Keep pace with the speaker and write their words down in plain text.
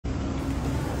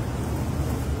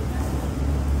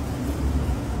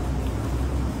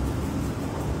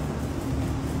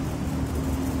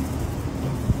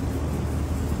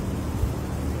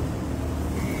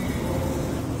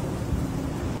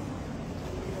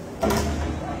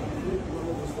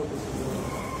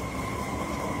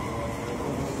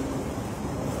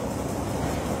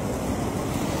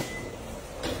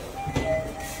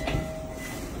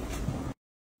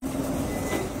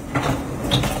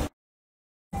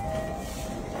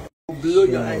Blow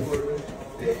your eyeball.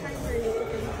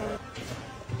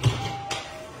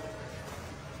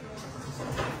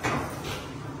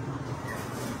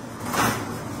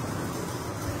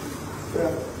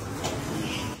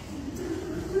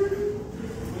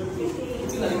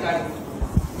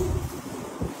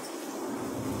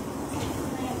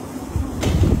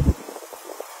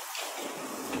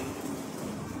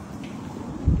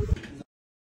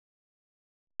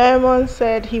 Lemon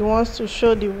said he wants to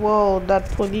show the world that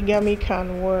polygamy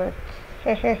can work.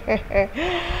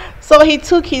 So he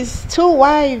took his 2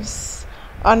 wives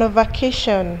on a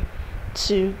vacation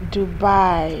to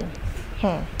Dubai.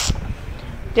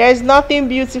 There is nothing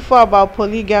beautiful about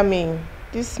polygamy.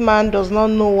 This man does not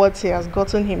know what he has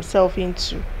gotten himself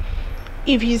into.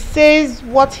 If he says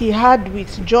what he had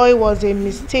with Joy was a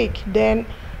mistake, then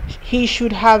he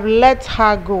should have let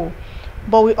her go.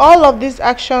 But with all of these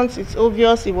actions, it's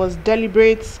obvious it was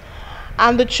deliberate.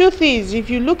 And the truth is,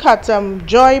 if you look at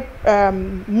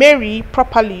Mary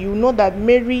properly, you know that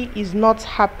Mary is not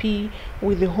happy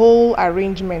with the whole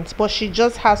arrangement, but she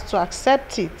just has to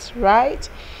accept it, right?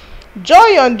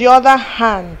 Joy, on the other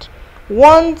hand,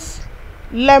 wants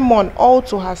Lemon all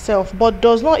to herself, but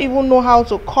does not even know how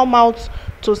to come out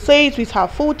to say it with her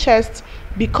full chest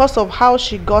because of how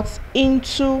she got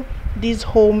into this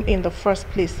home in the first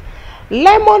place.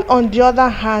 Lemon, on the other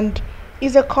hand,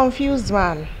 is a confused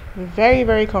man, very,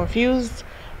 very confused,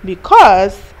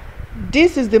 because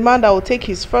this is the man that will take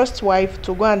his first wife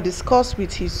to go and discuss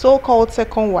with his so-called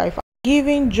second wife,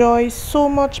 giving Joy so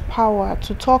much power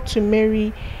to talk to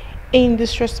Mary in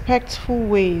disrespectful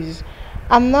ways.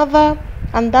 And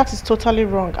that is totally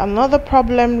wrong. Another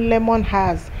problem Lemon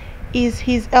has is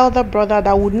his elder brother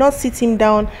that would not sit him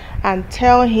down and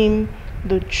tell him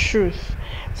the truth.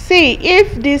 See,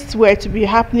 if this were to be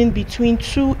happening between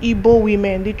 2 Igbo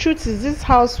women, the truth is this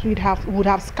house would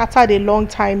have scattered a long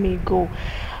time ago.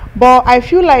 But I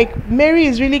feel like Mary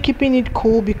is really keeping it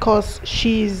cool because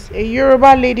she's a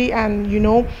Yoruba lady, and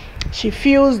she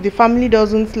feels the family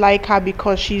doesn't like her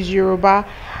because she's Yoruba,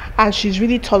 and she's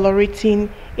really tolerating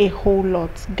a whole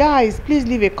lot. Guys, please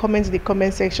leave a comment in the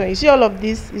comment section. You see, all of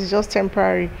this is just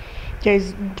temporary.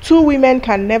 2 women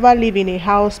can never live in a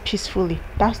house peacefully.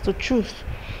 That's the truth,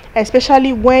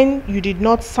 especially when you did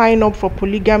not sign up for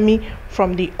polygamy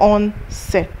from the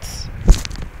onset.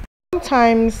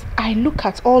 Sometimes I look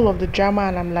at all of the drama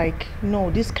and I'm like,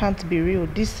 no, this can't be real.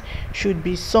 This should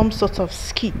be some sort of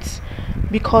skit,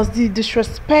 because the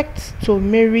disrespect to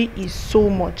Mary is so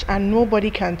much and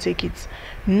nobody can take it.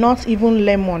 Not even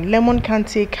Lemon. Lemon can't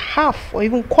take half or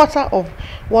even quarter of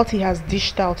what he has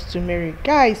dished out to Mary.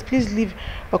 Guys, please leave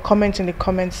a comment in the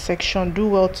comment section. Do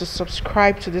well to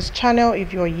subscribe to this channel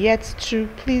if you're yet to.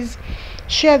 Please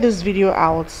share this video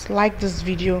out, like this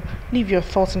video, leave your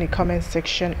thoughts in the comment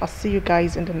section. I'll see you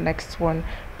guys in the next one.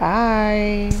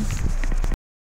 Bye.